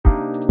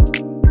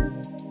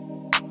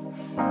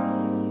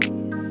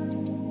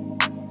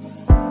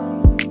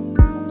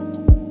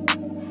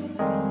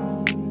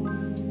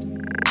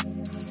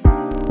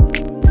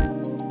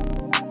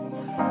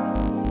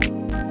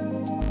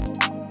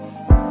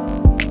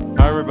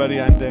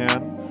everybody. I'm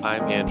Dan,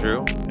 I'm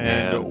Andrew,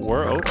 and and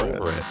we're we're over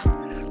over it.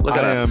 it. Look I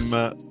at am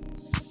us.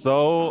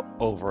 so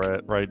over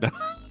it right now.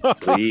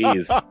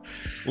 Please.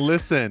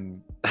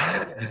 Listen,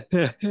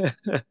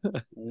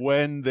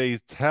 when they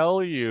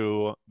tell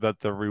you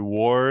that the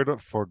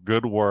reward for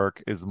good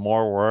work is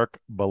more work,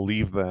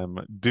 believe them.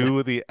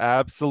 Do the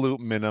absolute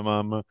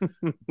minimum.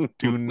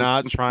 Do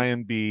not try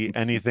and be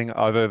anything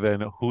other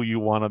than who you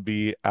want to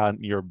be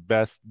on your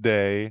best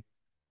day.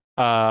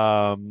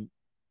 Um,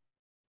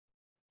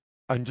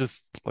 I'm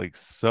just like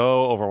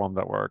so overwhelmed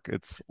at work.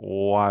 It's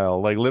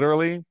wild. Like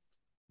literally,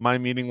 my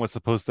meeting was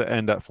supposed to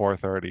end at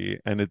 4:30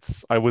 and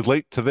I was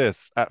late to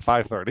this at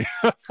 5:30.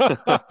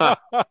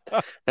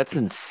 That's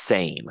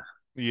insane.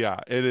 Yeah,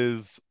 it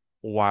is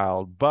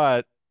wild,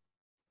 but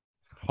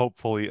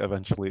hopefully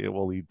eventually it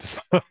will lead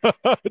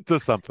to, to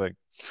something.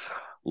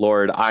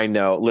 Lord, I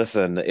know.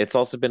 Listen, it's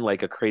also been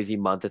like a crazy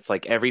month. It's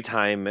like every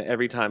time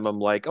I'm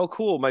like, "Oh,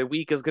 cool, my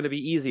week is going to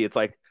be easy." It's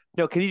like,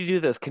 "No, can you do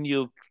this? Can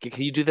you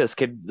do this?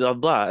 Can blah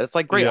blah." It's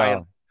like, "Great.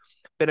 Yeah.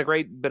 Been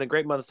a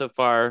great month so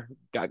far.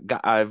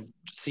 I've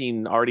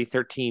seen already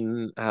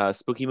 13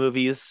 spooky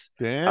movies.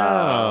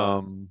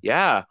 Damn.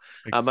 Yeah.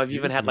 I've even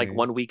Excuse had like me.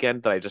 one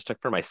weekend that I just took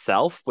for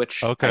myself,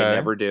 which I Okay.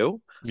 never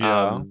do.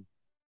 Yeah. Um,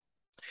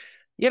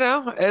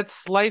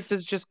 it's life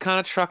is just kind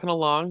of trucking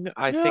along.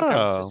 I think I'm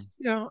Yeah.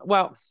 just,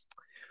 well,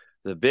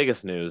 the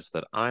biggest news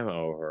that I'm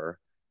over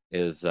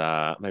is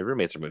my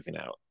roommates are moving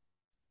out.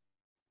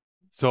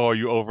 So are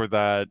you over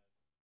that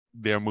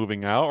they're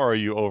moving out, or are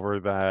you over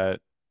that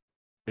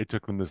it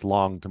took them this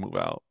long to move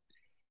out?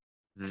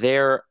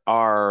 There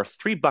are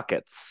three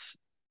buckets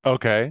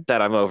Okay.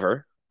 that I'm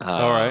over.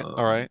 All right.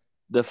 All right.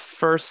 The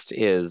first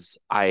is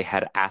I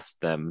had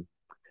asked them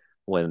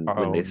when Oh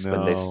when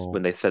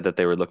no. they said that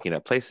they were looking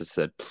at places,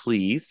 said,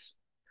 please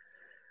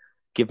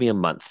give me a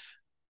month.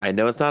 I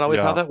know it's not always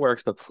how Yeah. that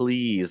works, but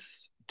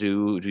please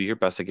do your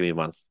best to give me a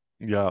month.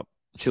 Yeah.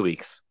 2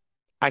 weeks.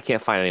 I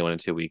can't find anyone in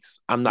 2 weeks.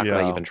 I'm not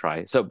gonna Yeah. even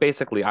try. So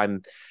basically,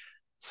 I'm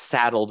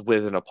saddled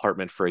with an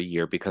apartment for a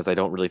year because I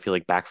don't really feel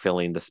like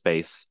backfilling the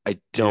space. I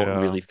don't Yeah.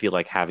 really feel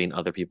like having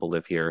other people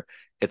live here.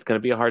 It's going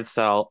to be a hard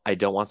sell. I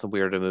don't want some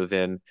weirdo to move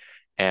in.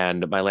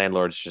 And my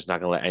landlord's just not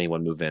going to let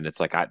anyone move in.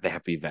 It's like they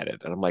have to be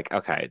vetted. And I'm like,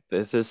 okay,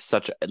 this is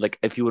such like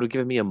if you would have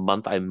given me a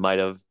month, I might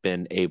have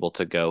been able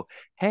to go,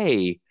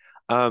 hey,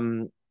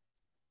 um,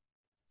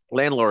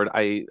 landlord,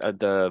 I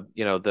the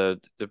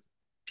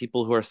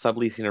people who are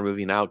subleasing are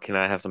moving out. Can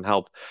I have some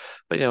help?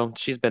 But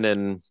she's been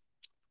in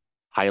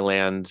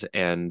Thailand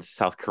and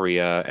South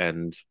Korea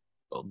and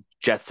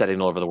jet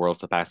setting all over the world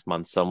for the past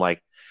month. So I'm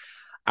like,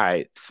 all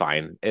right, it's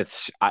fine.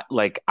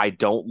 I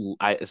don't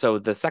I so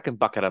the second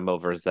bucket I'm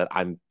over is that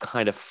I'm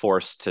kind of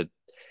forced to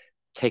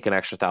take an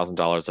extra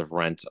 $1,000 of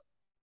rent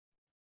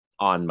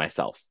on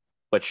myself,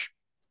 which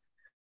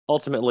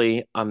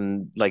ultimately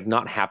I'm like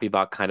not happy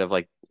about kind of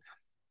like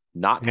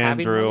not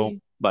having Andrew,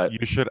 money, but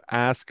you should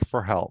ask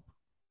for help.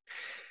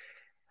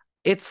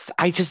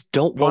 I just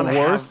don't The want to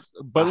have worst,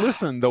 but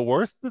listen, the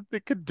worst that they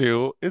could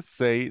do is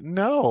say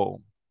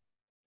no.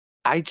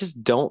 I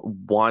just don't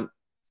want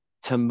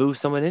to move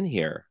someone in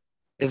here.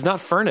 It's not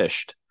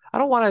furnished. I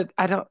don't want to.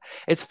 I don't.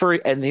 It's for.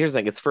 And here's the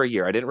thing. It's for a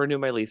year. I didn't renew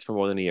my lease for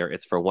more than a year.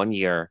 It's for 1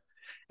 year,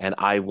 and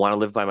I want to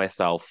live by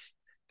myself.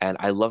 And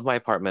I love my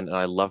apartment and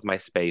I love my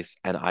space.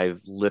 And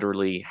I've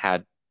literally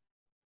had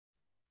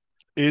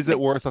Is it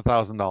like worth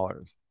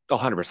 $1,000?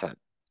 100%.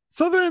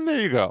 So then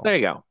there you go. There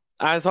you go.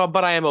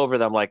 But I am over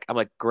them. I'm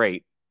like,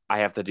 great. I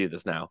have to do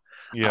this now.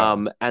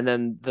 Yeah. And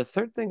then the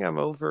third thing I'm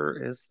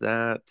over is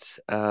that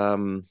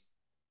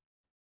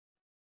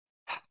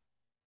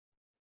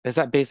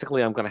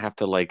basically I'm gonna have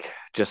to like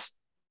just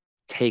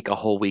take a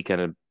whole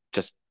weekend and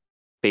just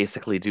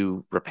basically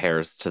do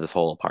repairs to this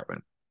whole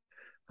apartment.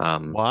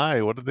 Um,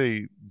 Why? What did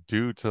they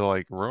do to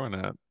like ruin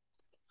it?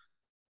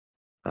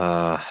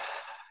 uh,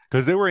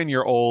 Because they were in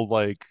your old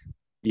like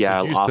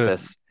yeah, you used to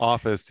office.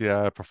 office,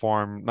 yeah,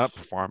 perform, not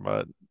perform,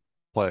 but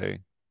play.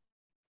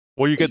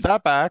 Well, you get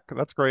that back.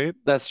 That's great.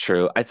 That's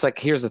true. It's like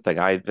here's the thing.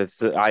 I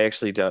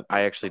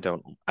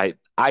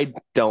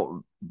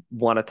don't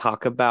want to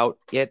talk about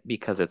it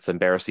because it's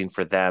embarrassing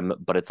for them,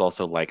 but it's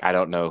also like I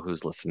don't know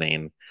who's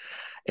listening.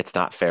 It's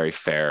not very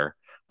fair.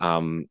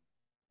 Um,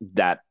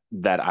 that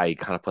I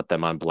kind of put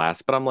them on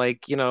blast, but I'm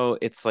like,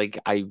 it's like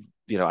I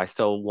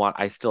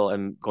still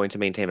am going to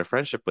maintain a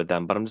friendship with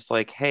them, but I'm just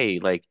like, hey,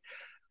 like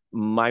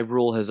my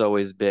rule has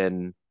always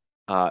been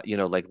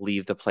like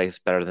leave the place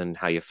better than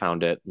how you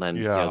found it. And then,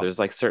 Yeah. there's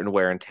like certain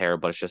wear and tear,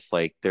 but it's just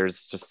like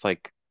there's just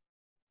like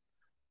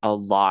a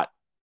lot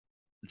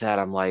that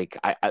I'm like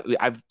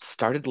I've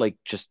started like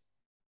just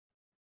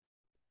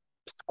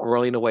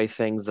squirreling away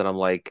things that I'm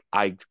like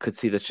I could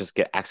see this just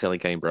get accidentally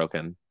getting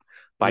broken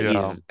by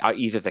Yeah.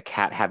 either the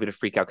cat having to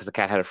freak out because the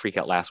cat had a freak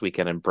out last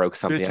weekend and broke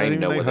something. Bitch, I I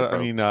didn't didn't even even know know you what had, it I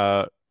broke. mean,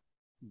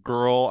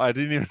 girl, I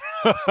didn't even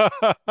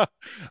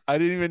I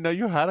didn't even know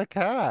you had a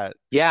cat.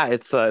 Yeah,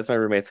 it's my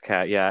roommate's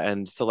cat. Yeah,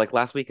 and so like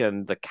last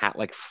weekend, the cat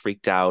like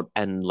freaked out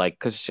and like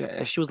because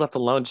she was left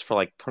alone just for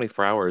like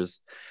 24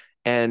 hours,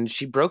 and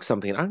she broke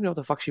something. I don't know what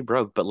the fuck she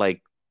broke, but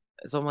like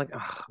so I'm like,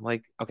 ugh, I'm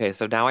like, okay,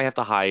 so now I have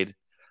to hide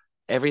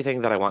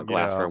everything that I want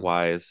glassware Yeah.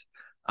 wise.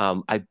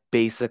 I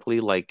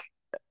basically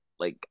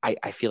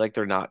I feel like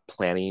they're not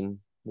planning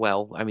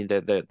well. I mean,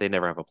 they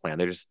never have a plan.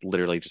 They're just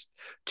literally just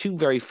two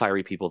very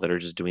fiery people that are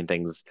just doing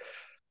things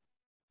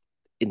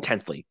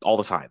intensely all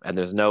the time. And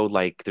there's no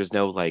like,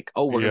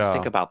 oh, we're going to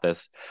think Yeah. about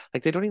this.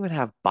 Like they don't even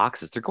have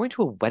boxes. They're going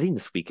to a wedding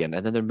this weekend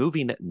and then they're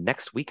moving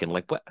next weekend.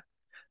 Like what?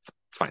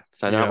 It's fine.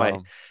 Yeah.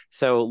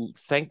 So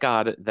thank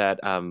God that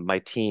my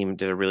team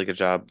did a really good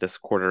job this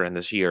quarter and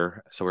this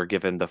year. So we're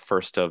given the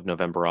 1st of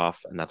November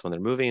off, and that's when they're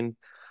moving.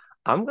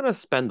 I'm gonna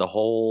spend the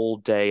whole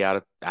day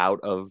out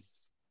of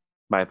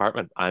my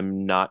apartment.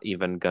 I'm not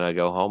even gonna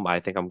go home. I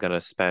think I'm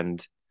gonna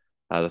spend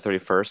the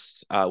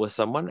 31st with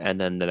someone, and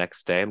then the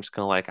next day I'm just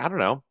gonna like I don't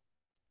know,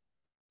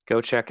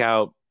 go check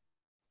out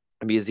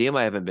a museum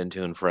I haven't been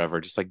to in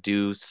forever. Just like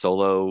do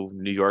solo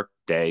New York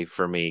day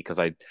for me because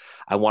I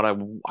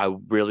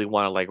really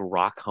want to like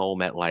rock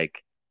home at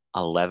like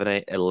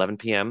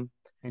 11 p.m.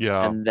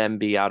 Yeah. and then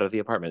be out of the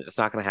apartment. It's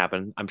not gonna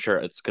happen. I'm sure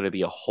it's gonna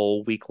be a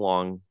whole week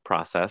long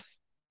process.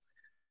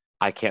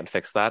 I can't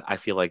fix that. I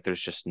feel like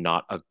there's just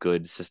not a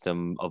good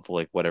system of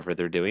like whatever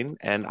they're doing,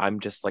 and I'm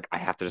just like I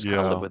have to just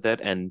kind of live Yeah. with it.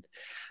 And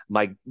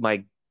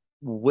my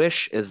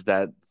wish is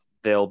that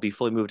they'll be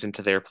fully moved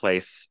into their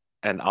place,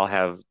 and I'll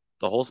have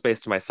the whole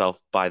space to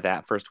myself by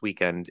that first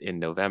weekend in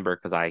November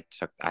because I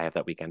have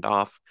that weekend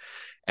off,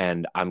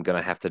 and I'm going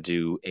to have to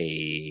do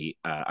a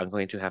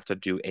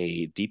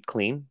deep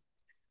clean.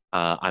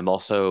 I'm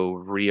also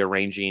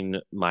rearranging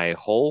my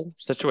whole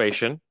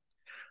situation.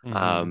 Hmm.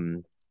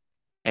 Um,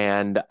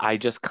 and I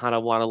just kind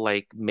of want to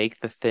like make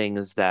the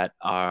things that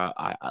are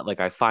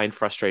I find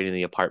frustrating in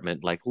the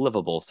apartment like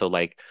livable. So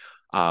like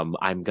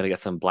I'm gonna get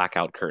some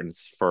blackout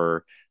curtains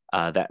for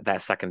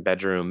that second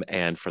bedroom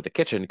and for the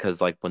kitchen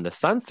because like when the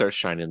sun starts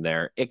shining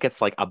there, it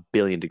gets like 1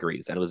 billion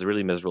degrees, and it was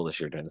really miserable this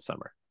year during the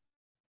summer.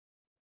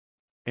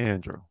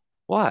 Andrew,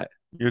 What?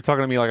 you're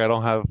talking to me like I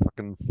don't have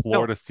fucking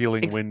floor No, to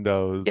ceiling ex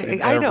windows yeah,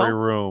 in I every know.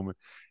 room.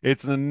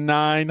 It's a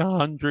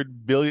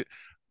 900 billion.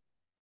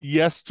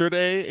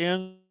 Yesterday,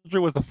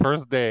 Andrew, was the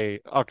first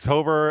day,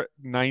 October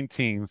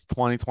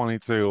 19th,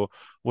 2022,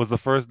 was the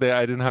first day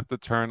I didn't have to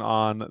turn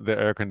on the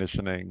air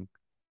conditioning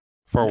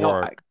for No,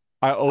 work.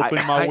 I I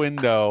opened my I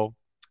window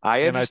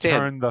I and I understand.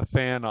 turned the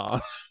fan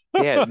on.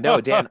 Dan, no,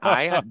 Dan,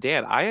 I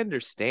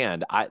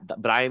understand.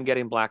 But I am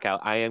getting blackout.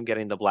 I am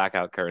getting the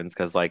blackout curtains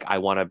because like I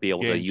want to be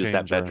able to Game use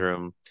that changer.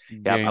 bedroom.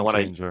 Yep, I Game want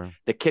to. changer.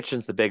 The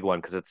kitchen's the big one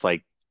because it's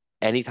like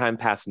anytime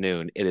past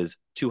noon, it is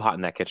too hot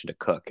in that kitchen to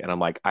cook, and I'm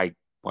like, I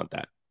want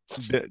that.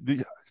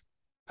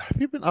 Have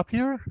you been up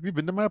here? Have you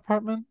been to my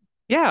apartment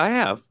Yeah, I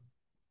have.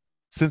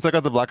 since I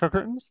got the blackout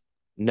curtains?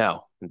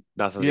 No,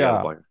 not since you got the Yeah,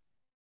 black.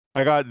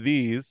 I got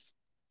these.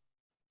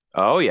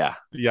 Oh yeah.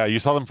 Yeah, you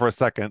saw them for a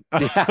second.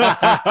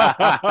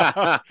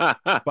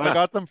 But I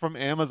got them from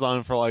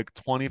Amazon for like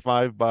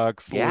 25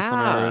 bucks.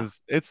 Yeah,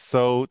 Listeners, it's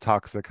so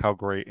toxic how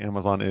great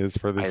Amazon is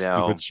for I this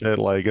stupid know. shit.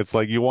 Like it's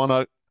like you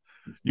wanna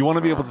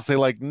be able to say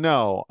like,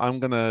 no, I'm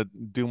gonna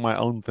do my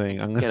own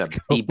thing. I'm gonna Gonna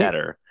be go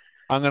better.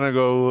 I'm gonna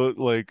go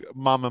like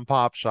mom and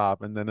pop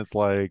shop, and then it's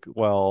like,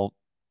 well,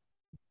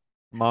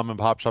 mom and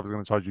pop shop is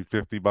gonna charge you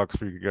 50 bucks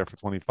for you to get it for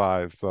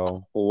 25.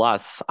 So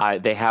Plus,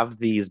 they have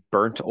these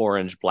burnt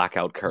orange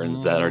blackout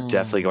curtains that are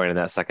definitely going in mm.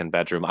 that second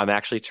bedroom. I'm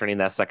actually turning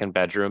that second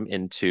bedroom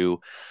into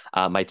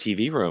my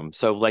TV room.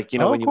 So, like,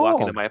 Oh, when you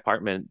walk into cool. my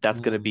apartment, that's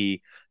going to Mm.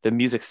 be the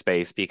music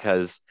space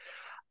because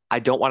I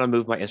don't want to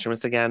move my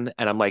instruments again.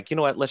 And I'm like, you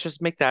know what? Let's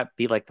just make that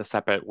be like the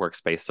separate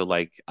workspace. So,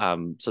 like,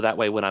 so that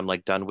way when I'm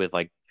like done with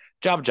like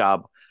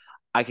job,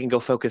 I can go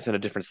focus in a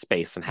different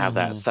space and have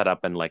that Hmm. set up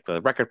and like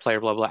the record player,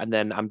 blah, blah. And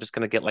then I'm just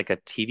gonna get like a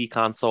TV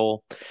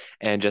console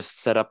and just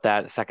set up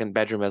that second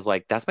bedroom as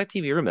like that's my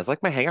TV room. That's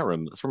like my hangout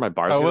room. That's where my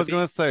bar I is gonna was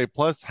gonna be. say,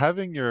 plus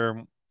having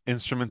your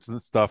instruments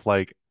and stuff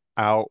like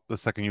out the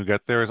second you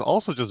get there is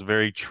also just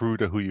very true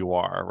to who you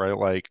are, right?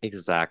 Like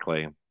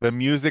Exactly. the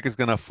music is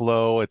gonna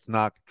flow. It's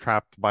not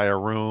trapped by a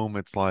room.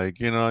 It's like,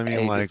 you know what I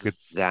mean? Like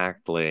it's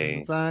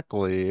Exactly.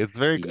 exactly. It's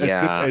good.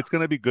 Yeah. It's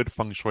gonna be good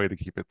feng shui to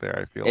keep it there,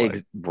 I feel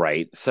like.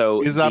 Right.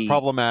 So Is that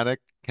problematic?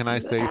 Can I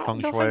say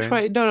feng no feng shui?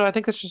 shui. No, I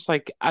think that's just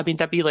like I mean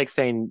that'd be like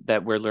saying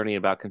that we're learning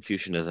about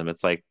Confucianism.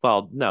 It's like,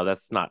 well, no,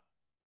 that's not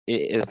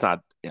it's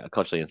not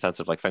culturally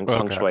insensitive. Like feng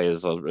Okay. shui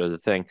is a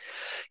thing.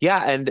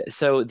 Yeah, and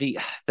so the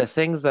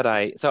things that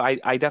I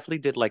definitely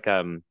did like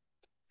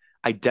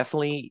I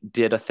definitely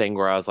did a thing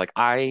where I was like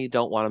I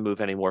don't want to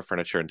move any more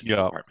furniture into this Yeah.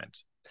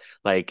 apartment.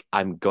 Like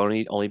I'm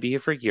going to only be here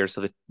for a year,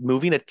 so the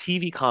moving a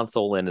TV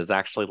console in is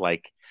actually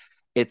like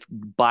it's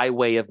by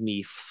way of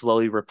me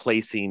slowly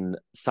replacing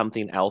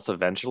something else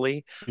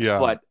eventually. Yeah.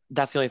 But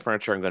that's the only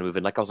furniture I'm going to move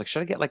in. Like I was like,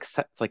 should I get like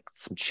like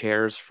some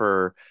chairs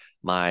for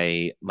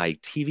my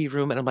TV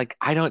room? And I'm like,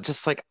 I don't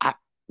just like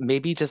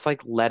maybe just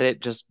like let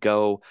it just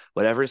go.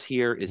 Whatever's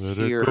here is Let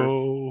it here.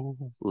 go.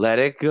 Let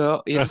it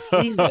go. You just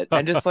leave it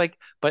and just like.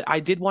 But I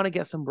did want to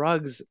get some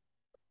rugs.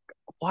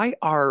 Why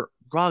are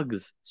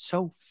rugs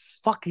so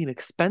fucking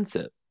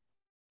expensive?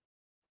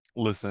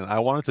 Listen, I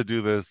wanted to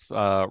do this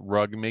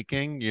rug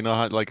making. You know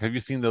how like have you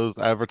seen those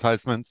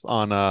advertisements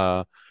on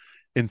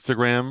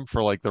Instagram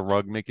for like the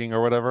rug making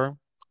or whatever?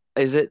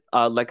 Is it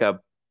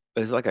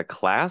is it like a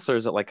class, or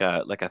is it like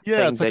a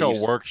Yeah, thing it's like that a you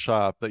just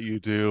workshop that you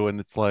do, and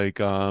it's like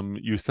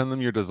you send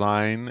them your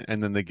design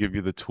and then they give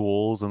you the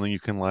tools and then you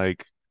can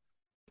like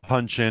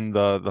punch in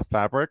the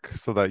fabric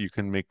so that you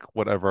can make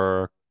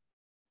whatever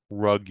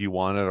rug you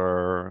wanted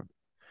or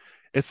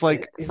it's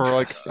like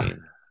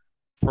interesting?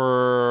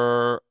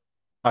 for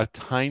a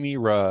tiny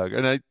rug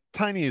and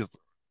tiny is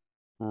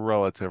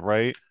relative,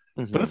 right?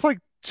 But Hmm. it's like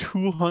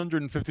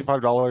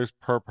 $255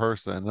 per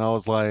person. And I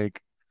was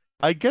like,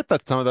 I get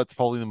that some of that's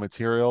probably the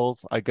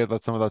materials. I get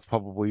that some of that's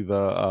probably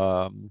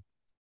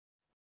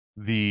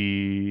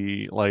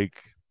the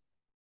like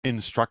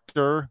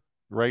instructor,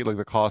 right? Like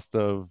the cost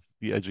of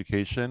the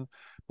education.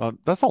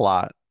 That's a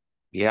lot.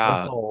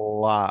 That's a Yeah,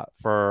 lot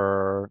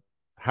for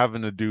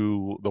having to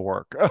do the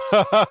work.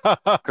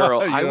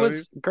 girl, You know what I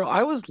mean?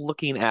 I was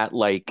looking at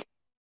like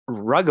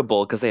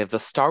Ruggable because they have the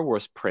Star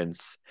Wars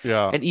prints,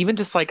 Yeah, and even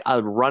just like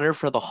a runner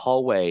for the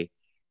hallway,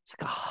 it's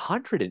like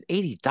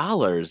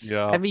 $180.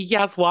 I yeah. mean,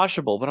 yeah, it's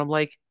washable, but I'm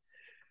like,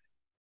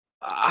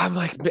 I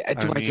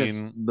do I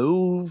just mean,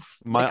 move?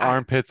 my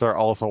armpits are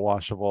also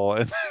washable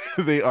and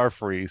they are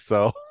free,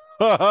 so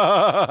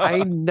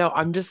I know.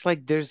 I'm just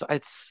like,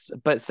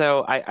 but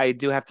so I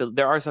do have to,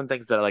 there are some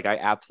things that like I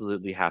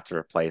absolutely have to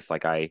replace.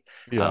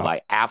 yeah.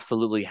 I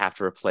absolutely have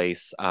to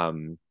replace,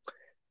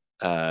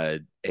 uh,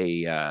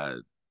 a,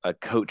 a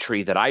coat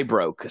tree that I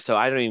broke. So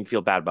I don't even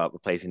feel bad about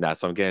replacing that.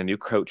 So I'm getting a new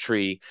coat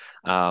tree.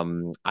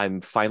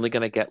 I'm finally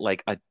going to get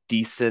like a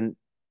decent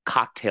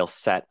cocktail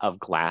set of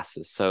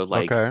glasses. So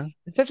like, Okay.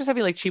 instead of just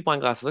having like cheap wine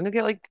glasses, I'm gonna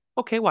get like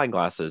okay wine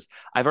glasses.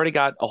 I've already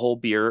got a whole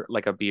beer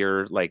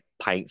like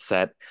pint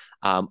set.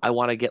 I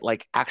want to get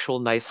like actual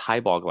nice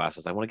highball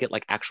glasses. I want to get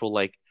like actual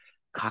like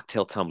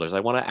cocktail tumblers. I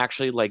want to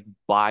actually like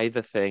buy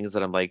the things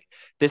that I'm like,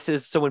 this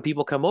is so when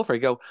people come over, I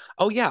go,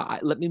 oh yeah,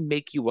 let me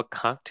make you a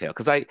cocktail.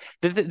 Because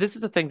this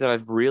is the thing that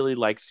I've really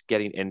liked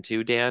getting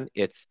into, Dan.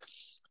 It's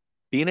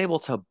being able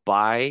to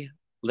buy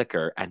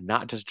liquor and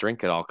not just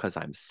drink it all because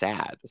I'm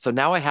sad. So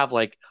now I have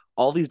like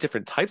all these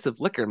different types of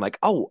liquor. I'm like,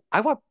 oh,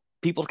 I want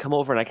people to come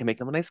over and I can make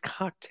them a nice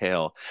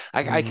cocktail.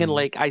 I can Mm,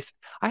 like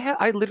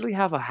I literally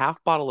have a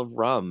half bottle of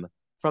rum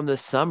from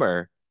this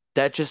summer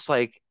that just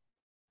like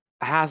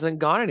hasn't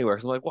gone anywhere.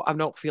 So I'm like, well, I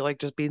don't feel like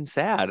just being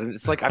sad. And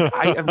it's like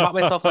I've bought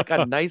myself like a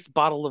nice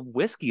bottle of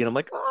whiskey, and I'm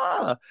like,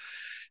 ah.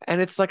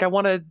 And it's like I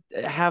want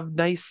to have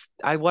nice.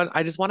 I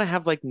just want to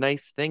have like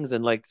nice things.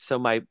 And like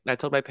so I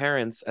told my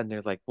parents, and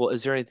they're like, well,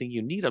 is there anything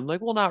you need? I'm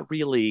like, well, not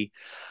really.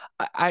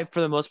 I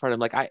for the most part, I'm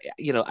like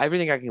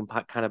everything I can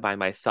kind of buy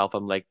myself.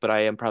 I'm like, but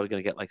I am probably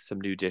gonna get like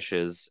some new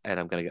dishes, and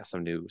I'm gonna get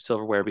some new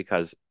silverware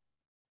because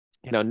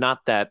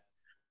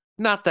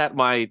not that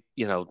my,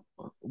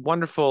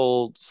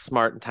 wonderful,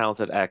 smart, and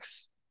talented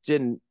ex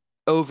didn't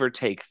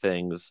overtake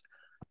things.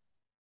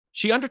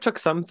 She undertook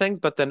some things,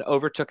 but then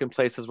overtook in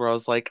places where I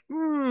was like,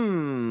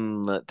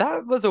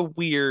 that was a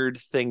weird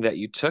thing that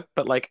you took,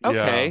 but like,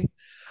 yeah. okay.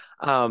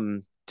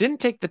 Didn't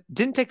take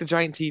the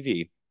giant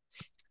TV,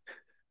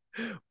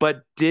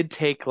 but did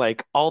take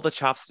like all the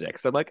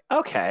chopsticks. I'm like,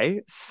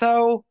 okay,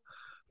 so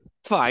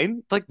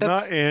fine. Like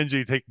Not that's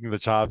Angie taking the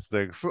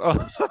chopsticks.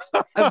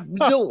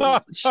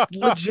 no,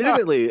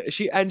 legitimately.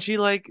 She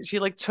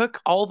like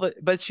took all the,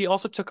 but she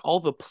also took all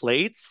the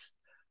plates,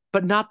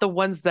 but not the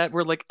ones that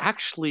were like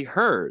actually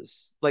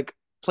hers. Like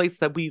plates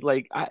that we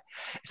like.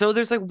 So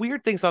there's like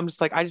weird things. So I'm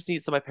just like, I just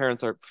need. So my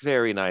parents are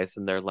very nice,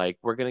 and they're like,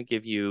 we're gonna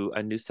give you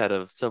a new set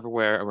of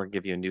silverware, and we're gonna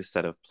give you a new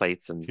set of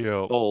plates and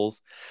Cute.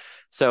 bowls.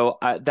 So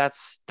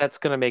that's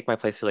gonna make my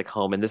place feel like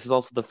home. And this is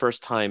also the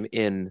first time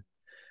in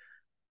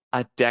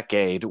a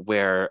decade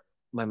where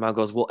my mom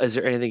goes, well, is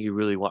there anything you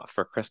really want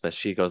for Christmas?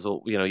 She goes,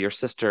 well, your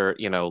sister,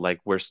 like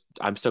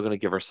I'm still going to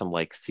give her some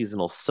like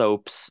seasonal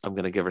soaps. I'm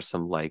going to give her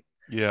some like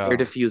air Yeah.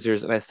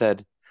 diffusers. And I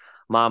said,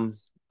 Mom,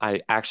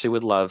 I actually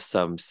would love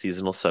some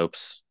seasonal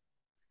soaps,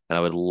 and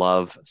I would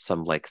love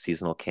some like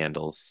seasonal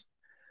candles.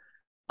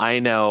 I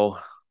know,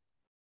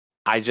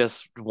 I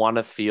just want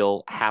to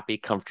feel happy,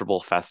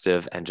 comfortable,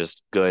 festive, and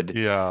just good.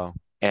 Yeah.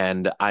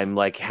 And I'm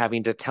like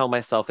having to tell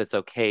myself it's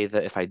okay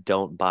that if I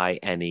don't buy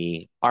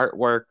any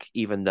artwork,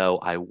 even though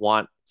I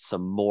want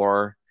some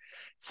more,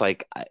 it's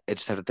like I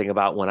just have to think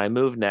about when I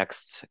move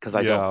next because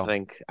Yeah.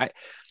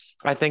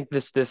 I think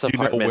this Do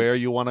you know apartment, where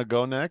you want to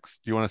go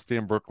next? Do you want to stay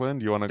in Brooklyn?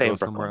 Do you want to stay go in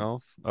somewhere Brooklyn,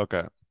 else?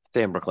 Okay.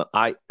 stay in Brooklyn.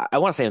 I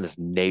want to stay in this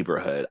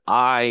neighborhood.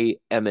 I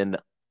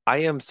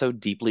am so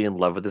deeply in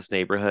love with this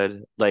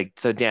neighborhood. Like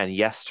so, Dan,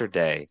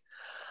 yesterday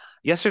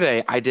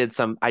I did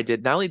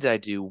not only did I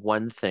do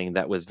one thing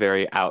that was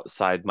very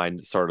outside my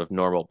sort of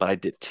normal, but I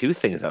did two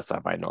things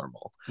outside my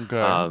normal.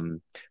 Okay.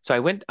 Um, so I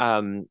went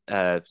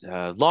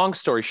long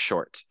story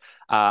short,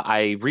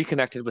 I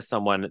reconnected with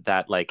someone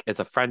that like is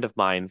a friend of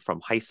mine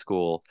from high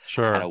school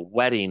at Sure. a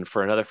wedding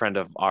for another friend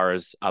of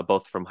ours,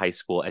 both from high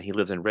school, and he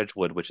lives in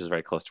Ridgewood, which is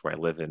very close to where I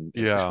live in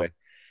Yeah. Bushwick.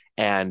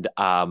 And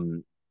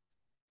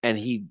and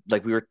he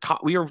like we were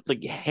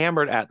like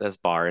hammered at this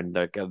bar, and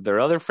their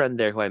other friend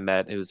there who I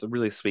met, who's a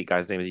really sweet guy,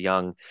 his name is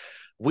Young.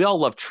 We all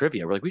love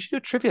trivia. We're like, we should do a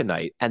trivia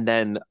night. And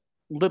then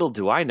little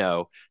do I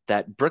know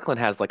that Brooklyn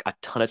has like a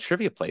ton of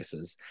trivia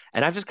places.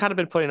 And I've just kind of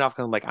been putting it off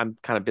because I'm like, I'm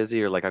kind of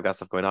busy, or like I've got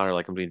stuff going on, or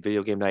like I'm doing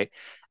video game night.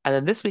 And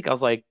then this week I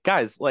was like,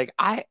 guys, like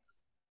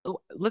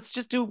let's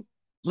just do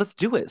let's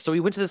do it. So we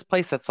went to this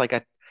place that's like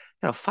a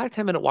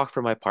 5-10 minute walk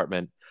from my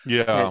apartment.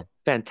 Yeah.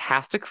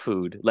 Fantastic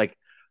food. Like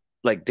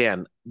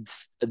Dan,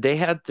 they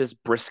had this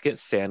brisket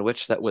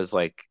sandwich that was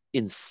like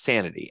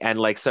insanity. And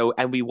like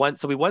we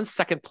won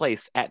second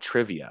place at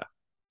trivia.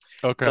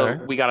 So Okay.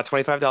 we got a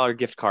 $25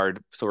 gift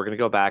card. So we're gonna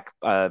go back,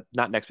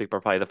 not next week,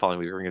 but probably the following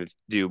week. We're gonna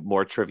do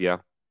more trivia.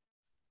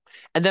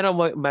 And then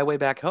on my way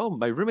back home,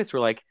 my roommates were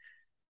like,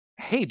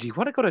 "Hey, do you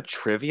want to go to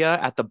trivia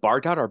at the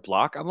bar down our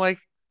block?" I'm like,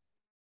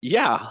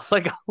 "Yeah,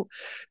 like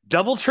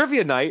double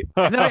trivia night."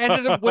 And then I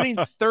ended up winning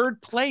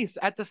third place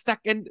at the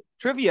second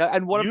trivia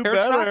and won a You pair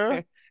of track better.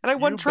 pants. And I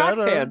won You track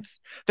better.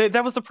 pants.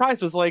 That was the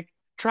prize, was like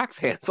track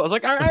pants. I was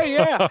like, "All right,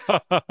 yeah."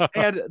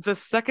 And the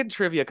second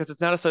trivia, because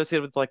it's not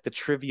associated with like the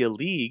trivia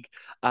league,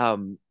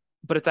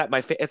 but it's at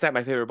my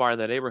favorite bar in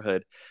the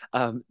neighborhood.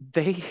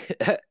 They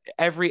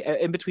every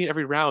in between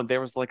every round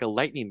there was like a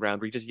lightning round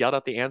where you just yelled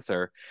out the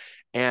answer,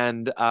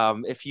 and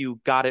if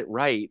you got it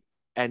right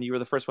and you were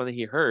the first one that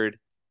he heard,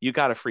 you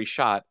got a free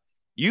shot.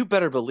 You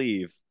better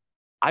believe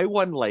I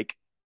won like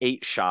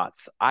 8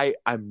 shots. I'm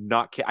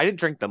not kidding. I didn't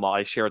drink them all.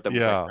 I shared them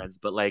with my Yeah. friends,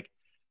 but like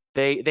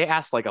they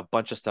asked like a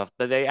bunch of stuff.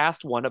 They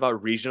asked one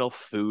about regional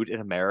food in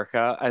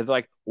America, and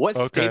like, what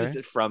state is Okay.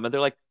 it from? And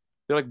they're like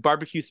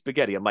barbecue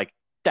spaghetti. I'm like,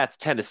 that's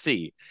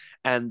Tennessee.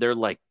 And they're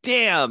like,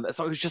 damn.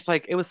 So it was just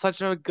like, it was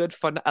such a good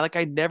fun. Like,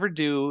 I never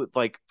do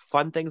like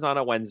fun things on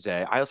a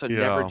Wednesday. I also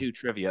never Yeah. do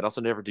trivia. I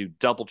also never do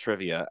double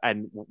trivia,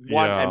 and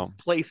won and Yeah.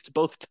 placed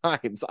both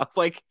times. I was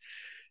like,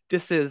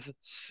 this is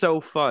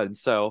so fun.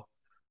 So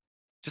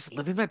just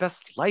living my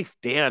best life,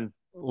 Dan.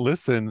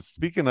 Listen,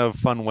 speaking of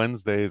fun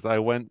Wednesdays, I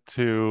went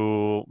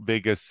to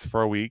Vegas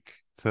for a week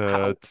to, How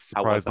to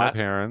how was surprise my that?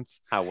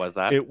 parents. How was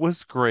that? It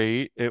was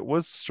great. It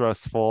was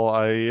stressful.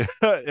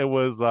 It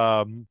was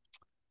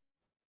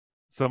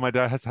so my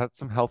dad has had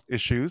some health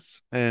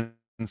issues, and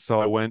so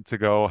I went to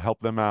go help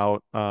them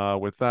out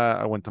with that.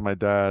 I went to my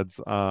dad's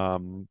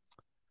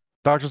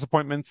doctor's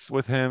appointments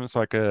with him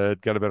so I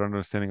could get a better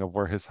understanding of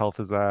where his health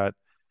is at.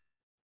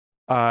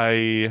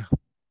 I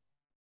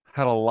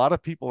had a lot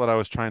of people that I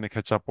was trying to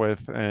catch up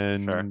with, Sure.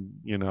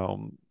 and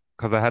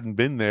because I hadn't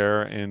been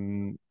there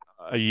in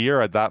a year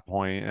at that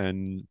point,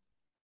 and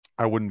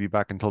I wouldn't be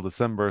back until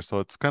December. So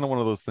it's kind of one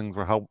of those things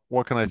where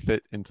what can I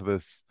fit into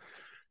this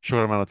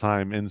short amount of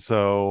time? And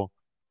so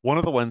one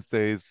of the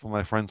Wednesdays,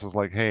 my friends was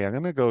like, "Hey, I'm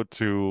gonna go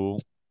to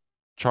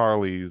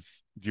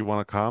Charlie's. Do you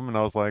want to come?" And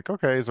I was like,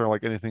 "Okay, is there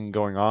like anything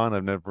going on?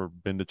 I've never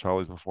been to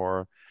Charlie's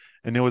before."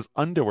 And it was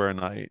underwear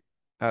night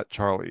at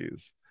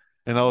Charlie's.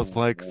 And I was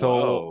like, "So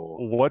Whoa.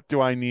 what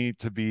do I need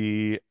to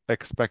be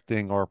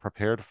expecting or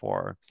prepared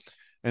for?"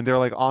 And they're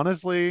like,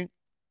 "Honestly,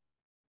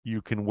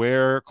 you can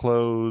wear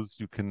clothes,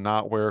 you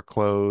cannot wear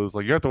clothes.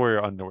 Like you have to wear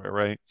your underwear,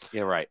 right?"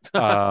 Yeah, right.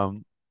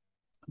 Um,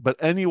 but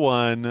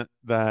anyone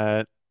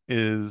that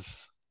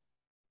is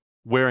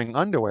wearing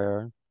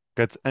underwear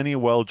gets any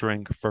well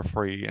drink for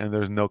free, and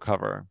there's no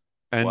cover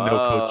and no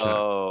coat check.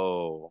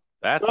 Whoa.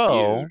 That's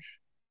So huge.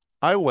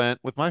 I went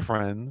with my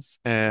friends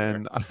Sure.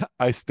 and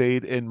I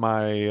stayed in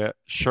my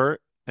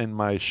shirt and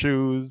my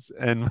shoes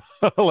and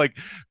like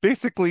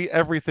basically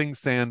everything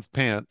sans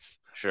pants.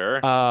 Sure.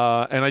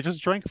 And I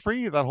just drank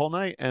free that whole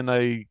night, and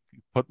I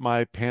put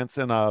my pants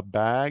in a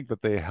bag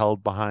that they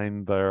held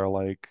behind their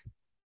like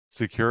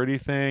security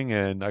thing,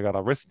 and I got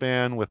a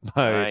wristband with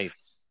my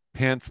Nice.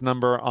 pants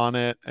number on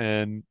it.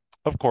 And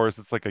of course,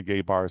 it's like a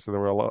gay bar, so there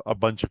were a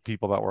bunch of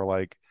people that were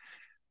like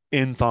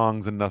in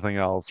thongs and nothing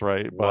else,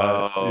 right?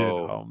 But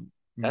Whoa.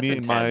 That's me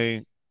and my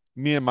intense.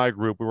 me and my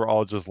group, we were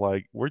all just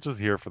like, we're just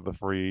here for the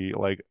free.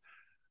 Like,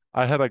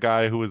 I had a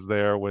guy who was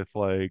there with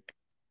like,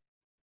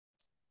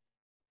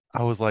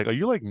 I was like, "Are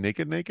you like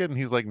naked, naked?" And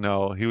he's like,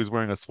 "No." He was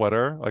wearing a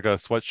sweater, like a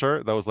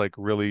sweatshirt that was like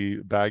really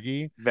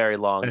baggy. Very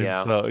long, And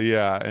yeah. so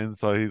yeah, and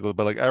so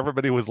but like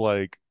everybody was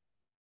like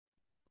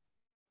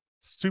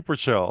super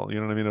chill. You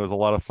know what I mean? It was a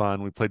lot of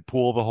fun. We played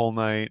pool the whole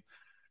night,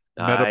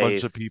 met a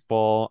bunch of Nice.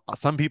 people.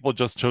 Some people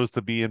just chose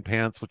to be in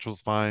pants, which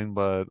was fine,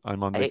 but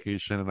I'm on Hey,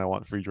 vacation and I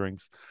want free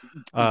drinks.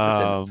 listen,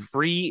 Um,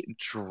 free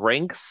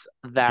drinks,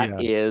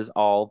 that yes. is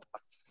all.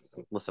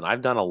 Listen,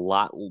 I've done a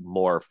lot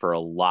more for a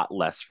lot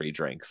less free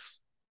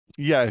drinks.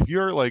 Yeah, if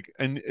you're like,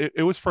 and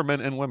it was for men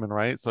and women,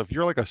 right? So if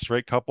you're like a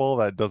straight couple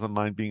that doesn't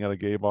mind being at a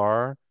gay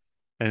bar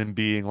and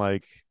being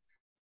like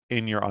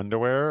in your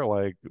underwear,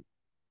 like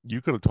you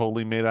could have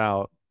totally made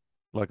out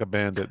like a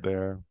bandit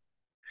there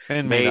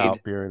and made Made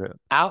out, period.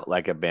 out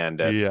like a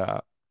bandit. Yeah.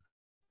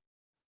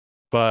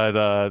 But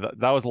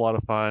that was a lot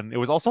of fun. It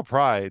was also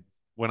Pride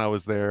when I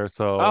was there.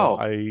 So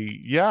Oh,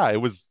 yeah, it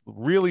was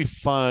really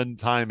fun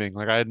timing.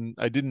 Like I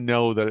didn't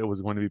know that it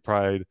was going to be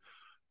Pride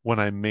when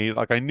I made,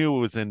 like I knew it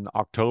was in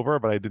October,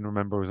 but I didn't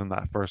remember it was in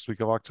that first week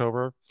of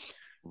October.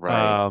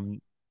 Right.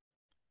 Um,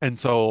 and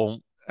so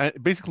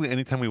basically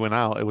anytime we went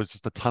out, it was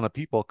just a ton of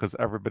people because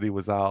everybody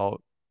was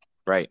out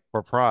Right.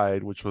 for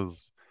Pride, which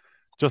was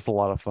just a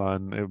lot of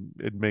fun.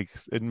 It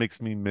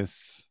makes me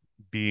miss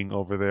being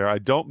over there. I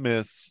don't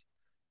miss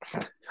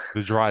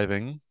the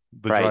driving,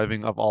 the Right.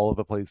 driving of all of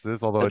the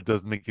places, although it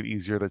does make it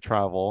easier to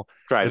travel.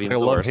 It's like Driving's a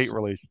the love-hate worst.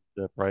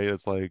 relationship, right?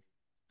 It's like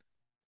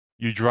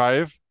you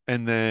drive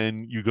and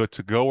then you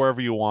go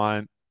wherever you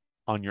want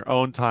on your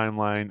own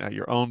timeline at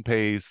your own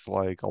pace,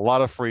 like a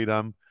lot of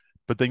freedom,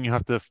 but then you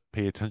have to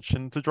pay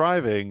attention to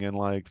driving and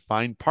like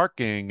find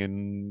parking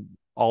and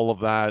all of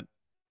that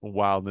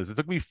wildness. It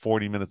took me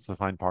 40 minutes to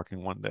find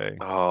parking one day.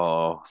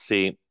 Oh,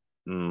 see.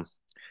 Mm.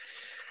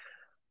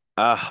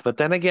 But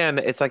then again,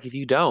 it's like if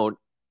you don't,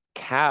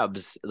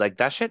 cabs, like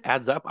that shit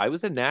adds up. I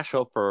was in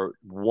Nashville for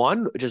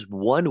just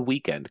one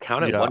weekend.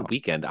 Count it, Yeah. one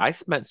weekend. I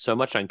spent so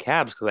much on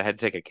cabs because I had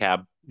to take a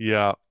cab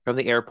Yeah. from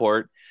the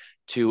airport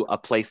to a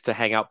place to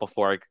hang out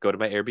before I could go to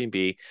my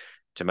Airbnb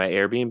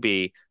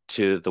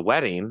to the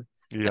wedding,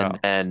 Yeah.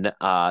 and then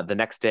the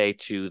next day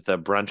to the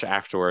brunch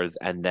afterwards,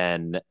 and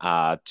then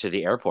to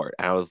the airport.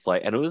 And I was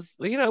like, and it was,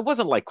 it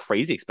wasn't like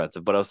crazy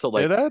expensive, but I was still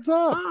It like, adds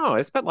up. oh,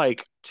 I spent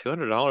like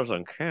 $200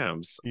 on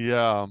cabs.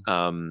 Yeah.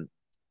 Um,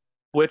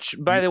 which,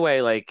 by You, the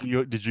way, like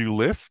did you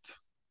lift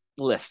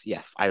Lyft,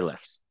 yes, I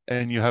Lyft.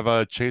 and you have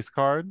a Chase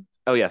card?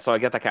 Oh yeah, so I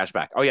get that cash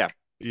back. Oh yeah,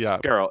 Yeah.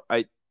 Cheryl,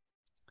 I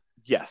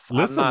yes, I'm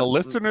Listen, the not.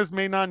 listeners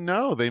may not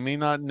know. They may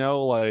not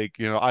know, like,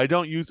 I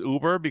don't use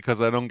Uber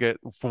because I don't get,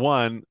 for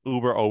one,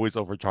 Uber always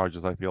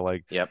overcharges, I feel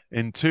like. Yep,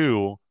 And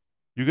two,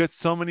 you get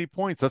so many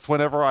points. That's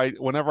whenever I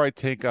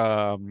take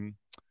a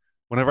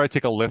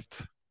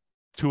Lyft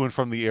to and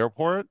from the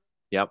airport,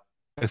 yep,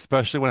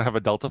 especially when I have a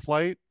Delta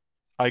flight,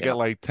 I get yep.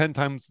 like 10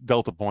 times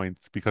Delta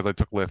points because I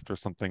took Lyft or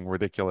something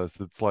ridiculous.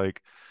 It's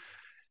like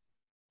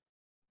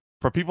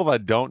for people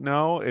that don't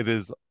know, it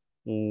is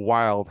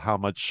wild how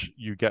much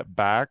you get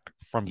back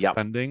from Yep.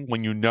 spending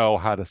when you know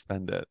how to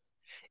spend it.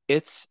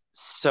 It's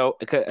so,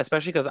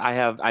 especially because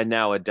I'm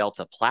now a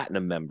Delta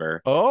Platinum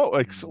member. Oh,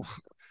 like,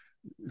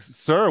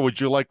 sir, would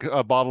you like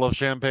a bottle of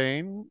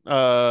champagne? Can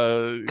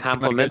I get you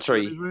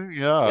Complimentary. anything?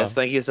 Yeah. Yes,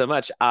 thank you so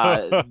much.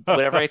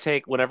 Whenever I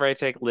take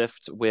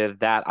Lyft with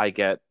that, I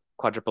get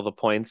quadruple the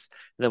points.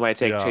 And then when I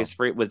take Yeah.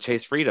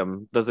 Chase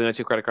Freedom, those are the only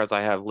two credit cards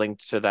I have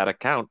linked to that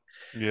account.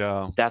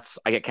 Yeah.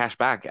 I get cash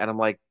back, and I'm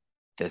like,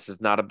 this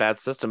is not a bad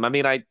system. I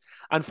mean, I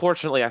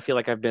unfortunately I feel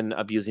like I've been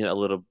abusing it a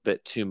little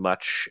bit too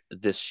much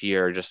this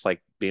year, just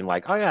like being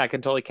like, oh yeah, I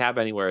can totally cab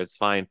anywhere, it's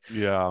fine.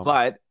 Yeah.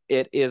 But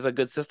it is a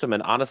good system,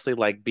 and honestly,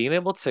 like being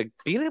able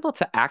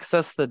to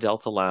access the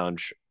Delta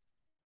Lounge,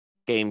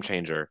 game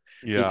changer.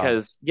 Yeah.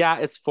 Because yeah,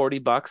 it's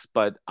 $40,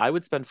 but I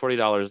would spend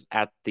 $40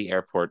 at the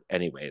airport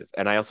anyways.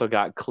 And I also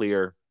got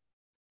clear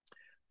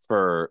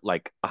for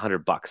like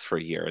 $100 for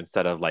a year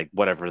instead of like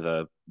whatever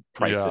the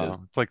price Yeah. is.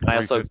 It's like And I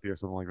also 350 or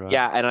something like that.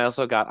 yeah, and I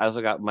also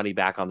got money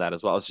back on that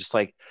as well. It's just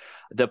like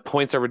the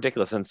points are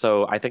ridiculous. And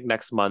so I think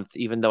next month,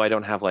 even though I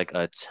don't have like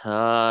a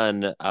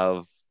ton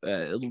of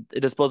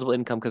disposable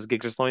income because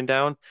gigs are slowing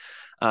down,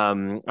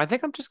 I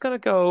think I'm just gonna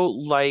go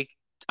like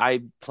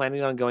I'm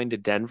planning on going to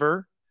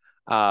Denver.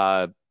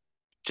 Uh,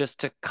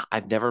 just to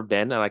I've never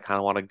been and I kind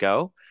of want to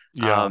go.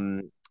 Yeah.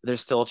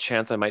 There's still a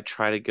chance I might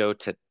try to go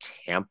to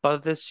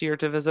Tampa this year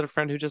to visit a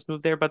friend who just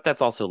moved there, but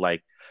that's also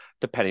like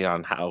depending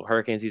on how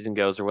hurricane season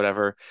goes or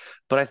whatever.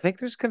 But I think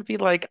there's going to be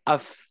like a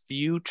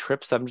few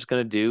trips I'm just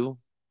going to do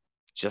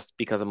just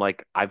because I'm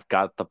like I've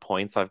got the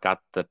points, I've got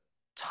the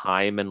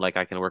time, and like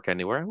I can work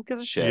anywhere. Who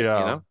gives a shit, you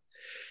Yeah. know?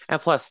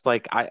 And plus,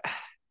 like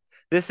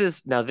this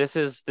is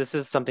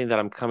something that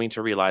I'm coming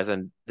to realize,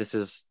 and this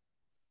is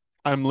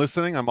I'm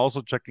listening. I'm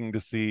also checking to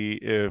see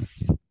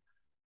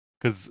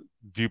because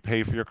do you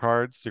pay for your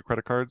cards, your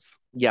credit cards?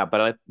 yeah,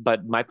 but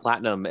my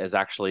platinum is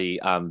actually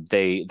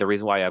the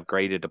reason why I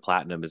upgraded to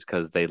platinum is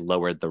because they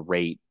lowered the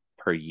rate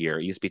per year.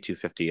 It used to be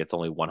 250, it's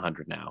only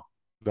 100 now.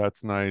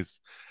 That's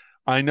nice.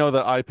 I know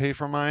that I pay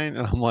for mine,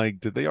 and I'm like,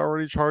 did they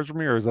already charge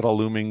me, or is that a Yep.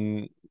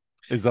 looming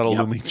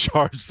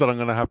charge that I'm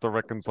gonna have to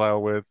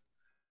reconcile with?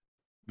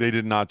 They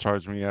did not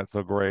charge me yet,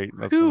 so great.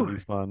 That's gonna Whew. be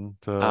fun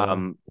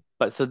to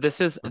But so this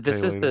is pay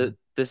later.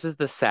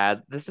 the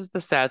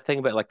sad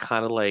thing, but like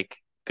kind of like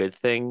good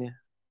thing.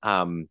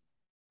 Um,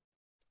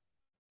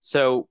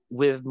 so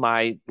with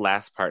my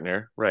last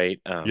partner, right?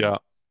 Yeah.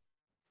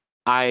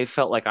 I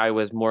felt like I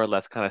was more or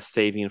less kind of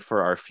saving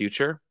for our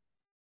future.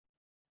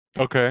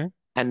 Okay.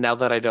 And now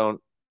that I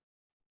don't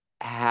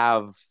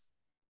have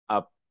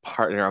a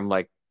partner, I'm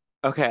like,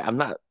 okay, I'm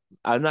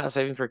not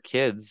saving for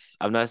kids.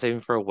 I'm not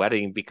saving for a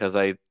wedding because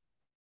it's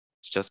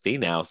just me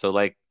now. So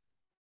like,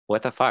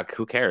 what the fuck?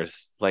 Who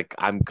cares? Like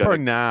I'm For gonna for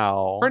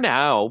now.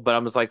 now, but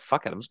I'm just like,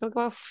 fuck it. I'm just gonna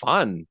go have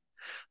fun.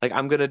 Like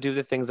I'm gonna do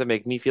the things that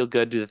make me feel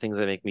good, do the things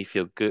that make me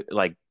feel good,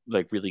 like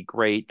really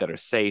great, that are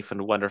safe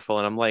and wonderful.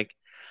 And I'm like,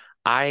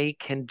 I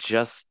can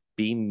just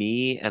be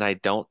me and I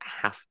don't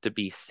have to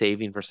be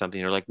saving for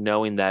something or like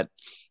knowing that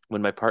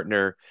when my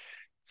partner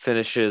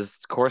finishes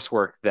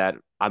coursework that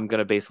I'm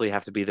gonna basically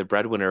have to be the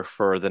breadwinner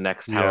for the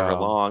next however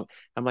Yeah. long.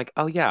 I'm like,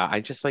 oh yeah,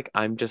 I'm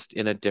just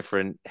in a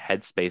different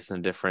headspace and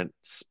a different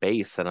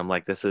space, and I'm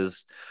like, this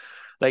is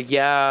like,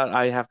 yeah,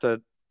 I have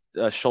to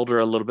shoulder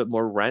a little bit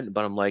more rent,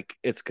 but I'm like,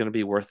 it's gonna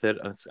be worth it.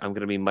 I'm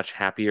gonna be much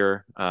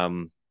happier,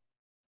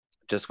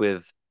 just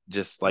with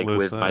just like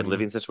with my Listen,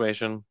 living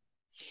situation.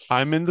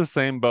 I'm in the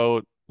same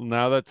boat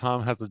now that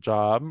Tom has a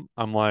job.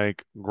 I'm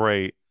like,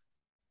 great.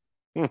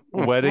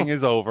 Wedding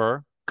is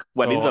over.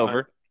 Wedding's So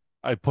over,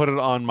 I put it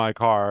on my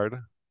card.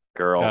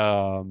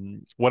 girl.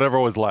 Whatever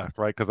was left,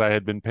 right? Because I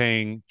had been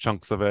paying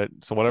chunks of it.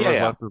 So Yeah, whatever's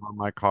yeah. left is on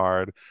my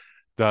card.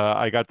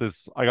 I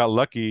got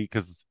lucky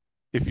because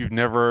if you've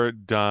never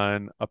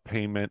done a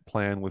payment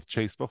plan with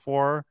Chase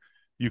before,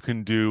 you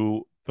can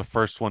do the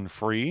first one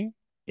free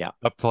Yeah.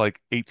 up to like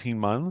 18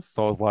 months.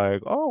 So I was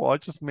like, oh, well, I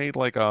just made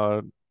like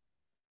a,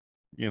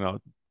 you know,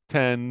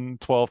 10,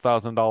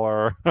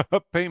 $12,000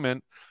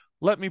 payment.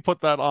 Let me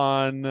put that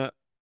on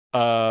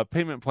a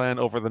payment plan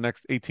over the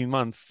next 18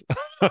 months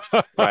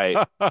Right.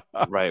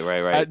 Right,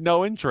 right, right. at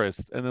no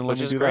interest. And then let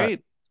Which me is do that.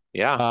 great.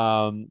 Yeah.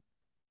 Um,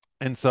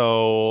 and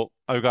so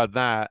I got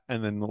that.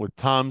 And then with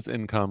Tom's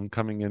income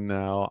coming in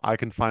now, I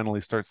can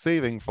finally start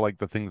saving for like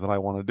the things that I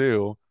want to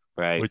do,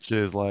 Right. which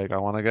is like I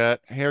want to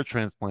get hair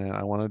transplant.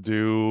 I want to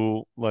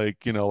do like,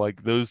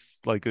 like those,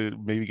 like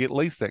maybe get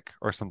LASIK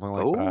or something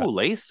like Oh, that.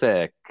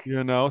 LASIK.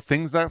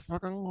 Things that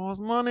fucking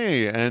cost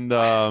money. And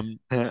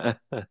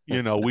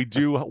we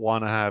do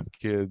want to have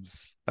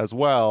kids as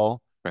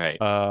well. Right.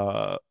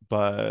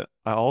 But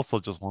I also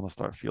just want to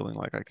start feeling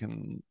like I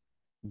can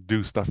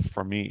do stuff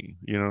for me.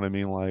 You know what I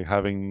mean? Like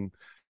having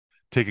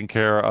taken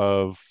care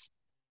of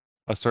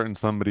a certain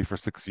somebody for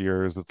 6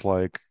 years, it's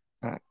like,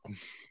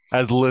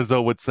 as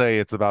Lizzo would say,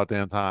 it's about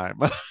damn time.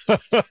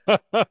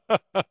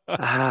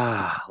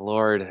 Ah,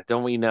 Lord,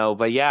 don't we know?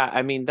 But yeah,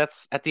 I mean,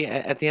 that's at the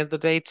end of the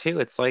day too.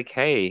 It's like,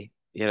 hey,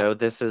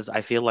 this is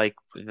I feel like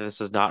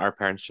this is not our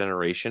parents'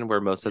 generation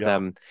where most of Yeah.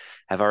 them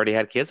have already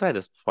had kids by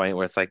this point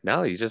where it's like,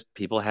 no, you just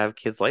people have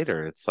kids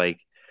later. It's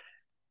like,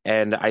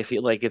 and I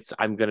feel like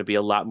I'm going to be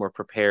a lot more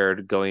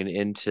prepared going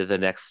into the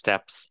next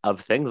steps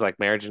of things like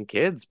marriage and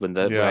kids when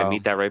I Yeah.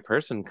 meet that right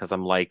person because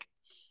I'm like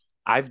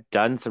I've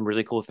done some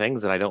really cool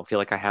things and I don't feel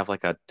like I have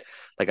like a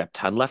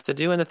ton left to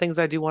do. And the things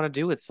I do want to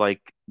do, it's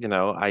like,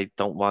 I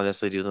don't want to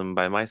necessarily do them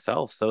by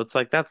myself. So it's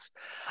like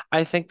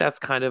I think that's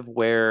kind of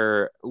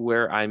where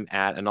I'm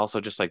at. And also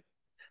just like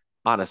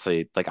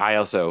honestly, like I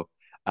also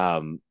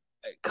um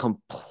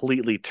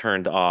completely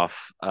turned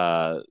off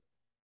all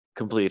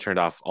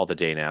the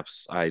dating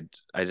apps.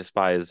 I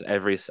despise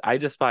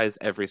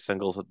every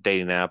single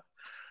dating app.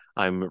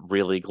 I'm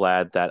really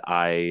glad that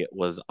I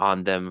was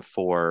on them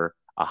for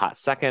a hot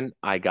second.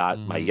 I got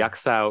my Mhm.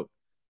 yucks out,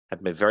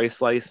 had my very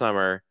slutty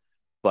summer,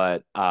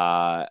 but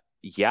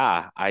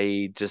yeah,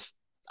 I'm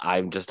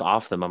just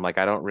off them. I'm like,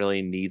 I don't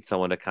really need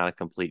someone to kind of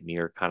complete me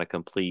or kind of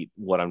complete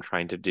what I'm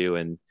trying to do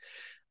and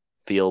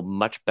feel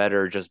much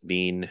better just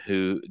being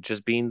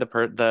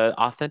the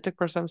authentic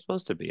person I'm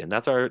supposed to be. And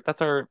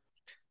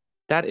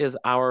that is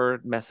our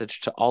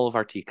message to all of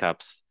our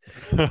teacups.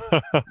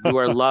 You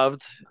are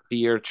loved, be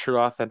your true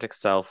authentic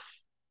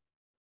self.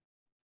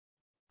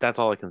 That's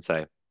all I can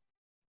say.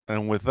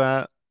 And with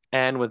that,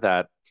 And with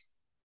that,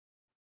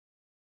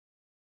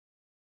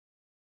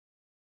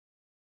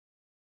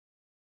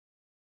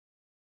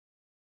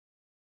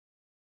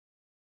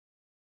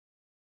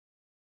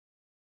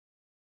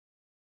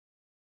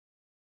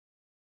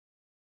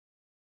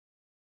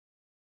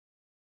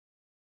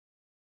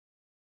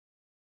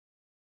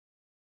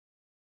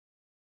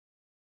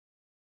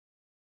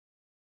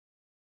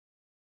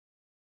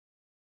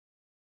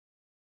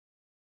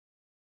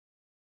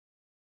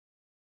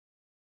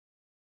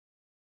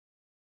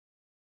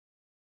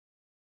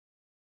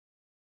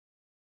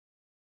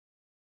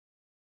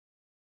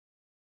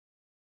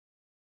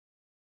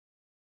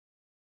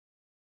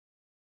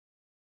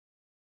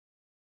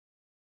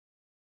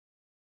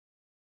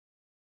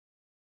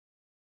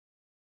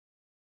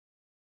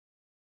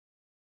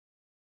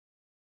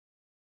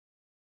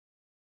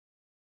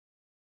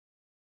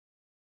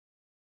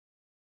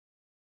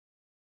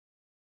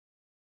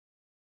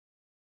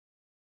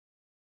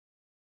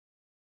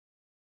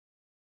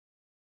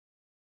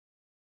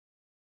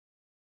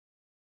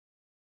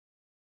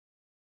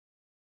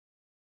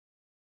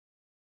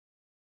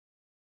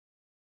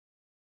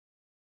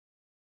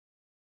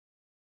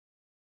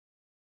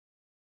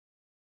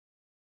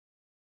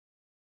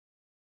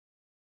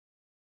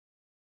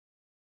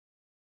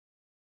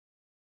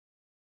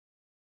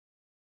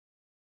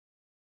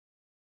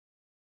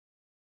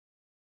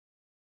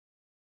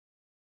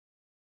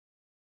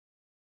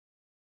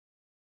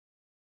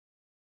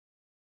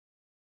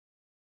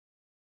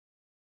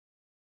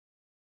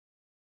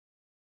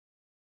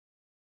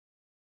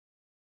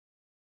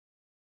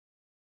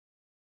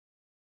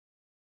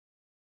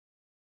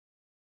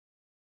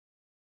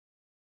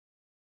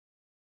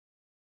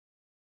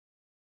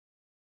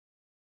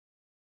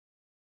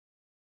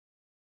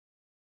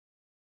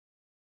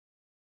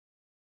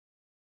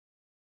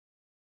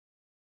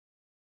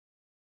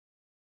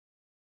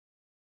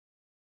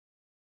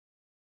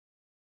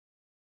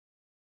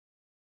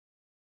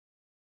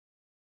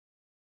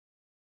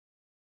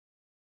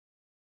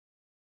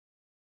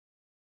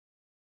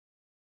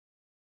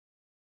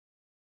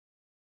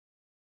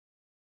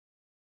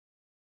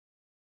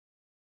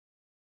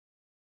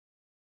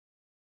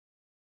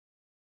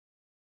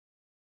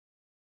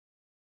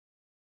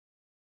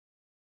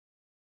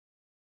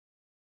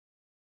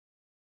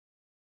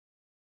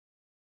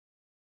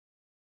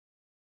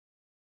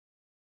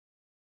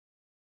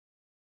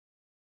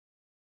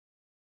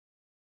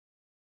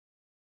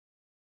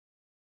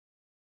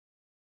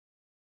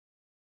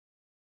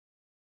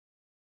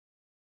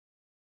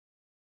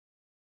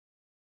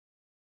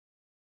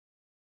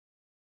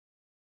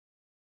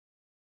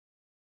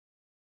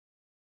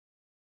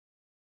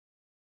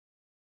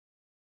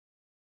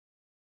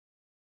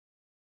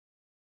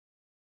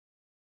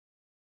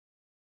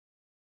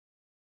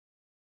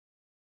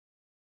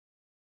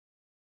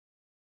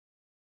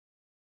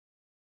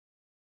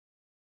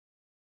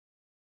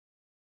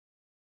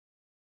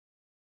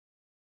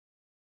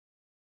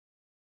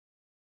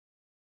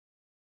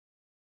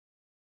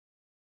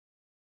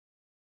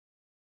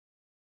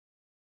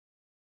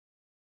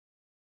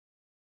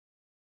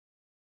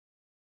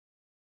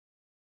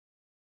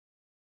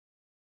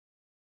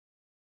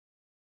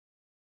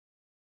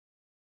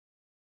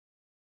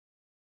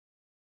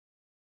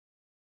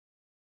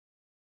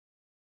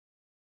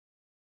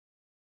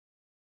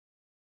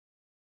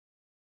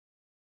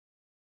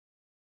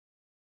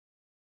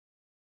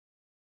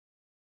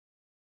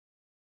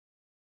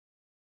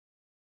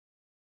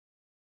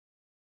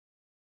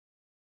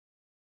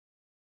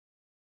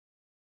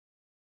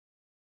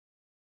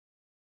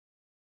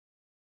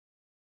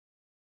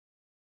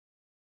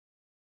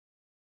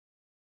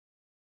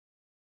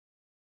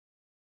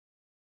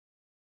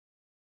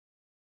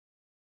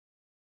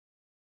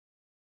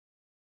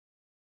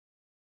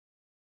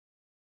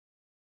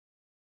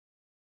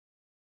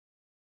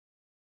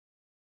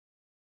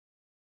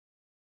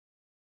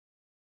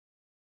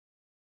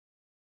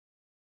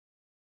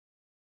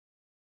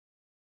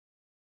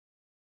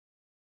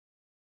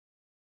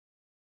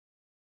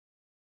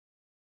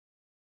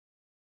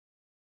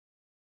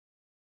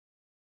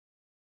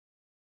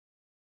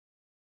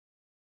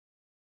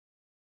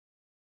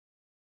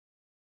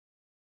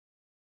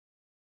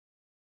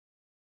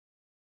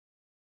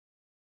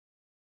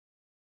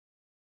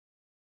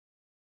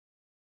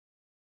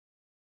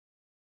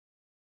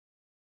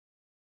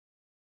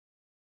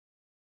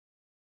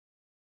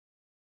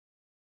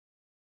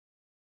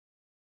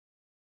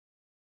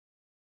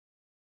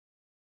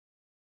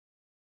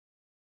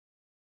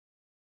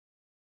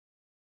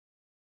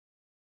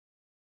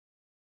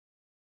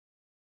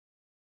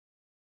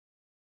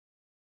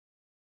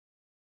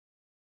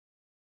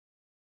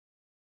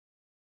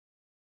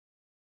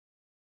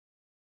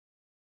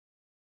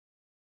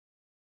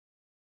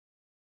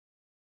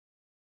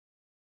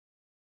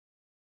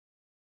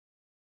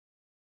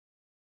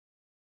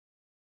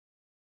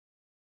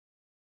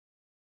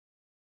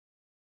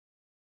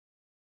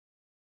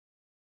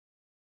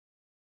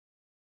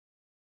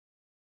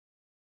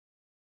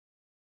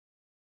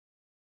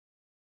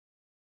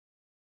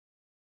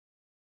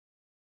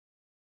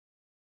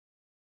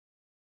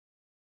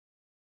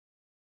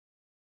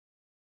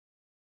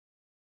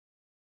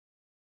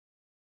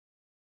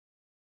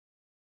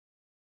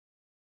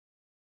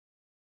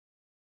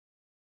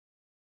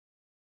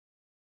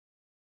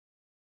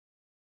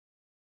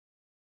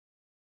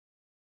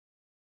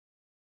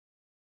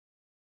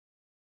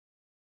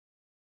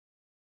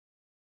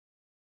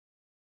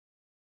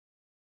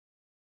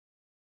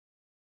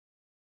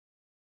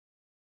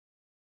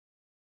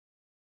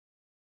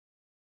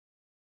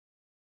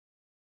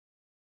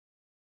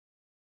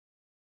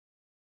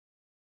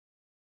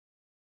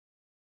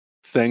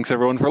 Thanks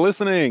everyone for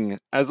listening.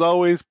 As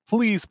always,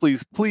 please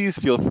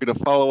feel free to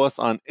follow us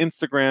on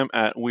Instagram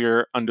at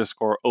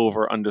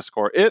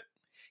we're_over_it.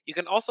 You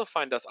can also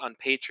find us on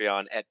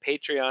Patreon at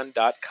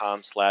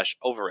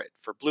patreon.com/overit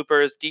for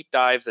bloopers, deep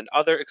dives, and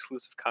other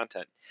exclusive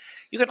content.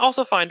 You can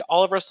also find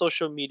all of our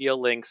social media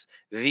links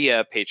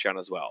via Patreon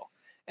as well.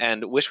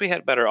 And wish we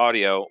had better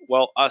audio?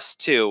 Well, us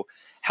too.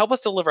 Help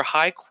us deliver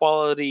high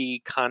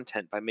quality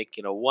content by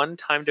making a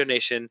one-time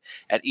donation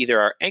at either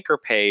our Anchor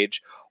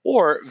page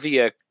or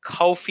via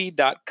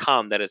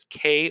Ko-fi.com. That is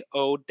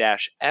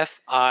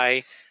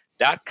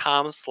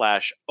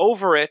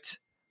ko-fi.com/overit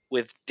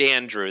with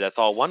Dandrew. That's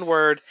all one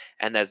word,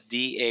 and that's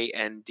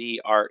DANDREW.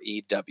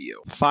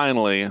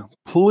 Finally,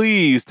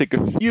 please take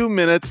a few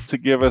minutes to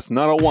give us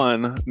not a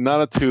 1,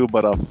 not a 2,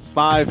 but a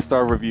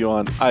 5-star review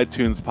on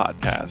iTunes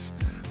Podcasts.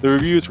 The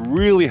reviews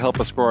really help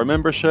us grow our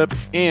membership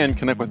and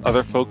connect with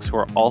other folks who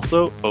are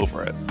also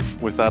over it.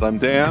 With that, I'm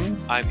Dan.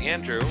 I'm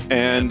Andrew.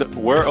 And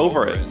we're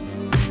over it.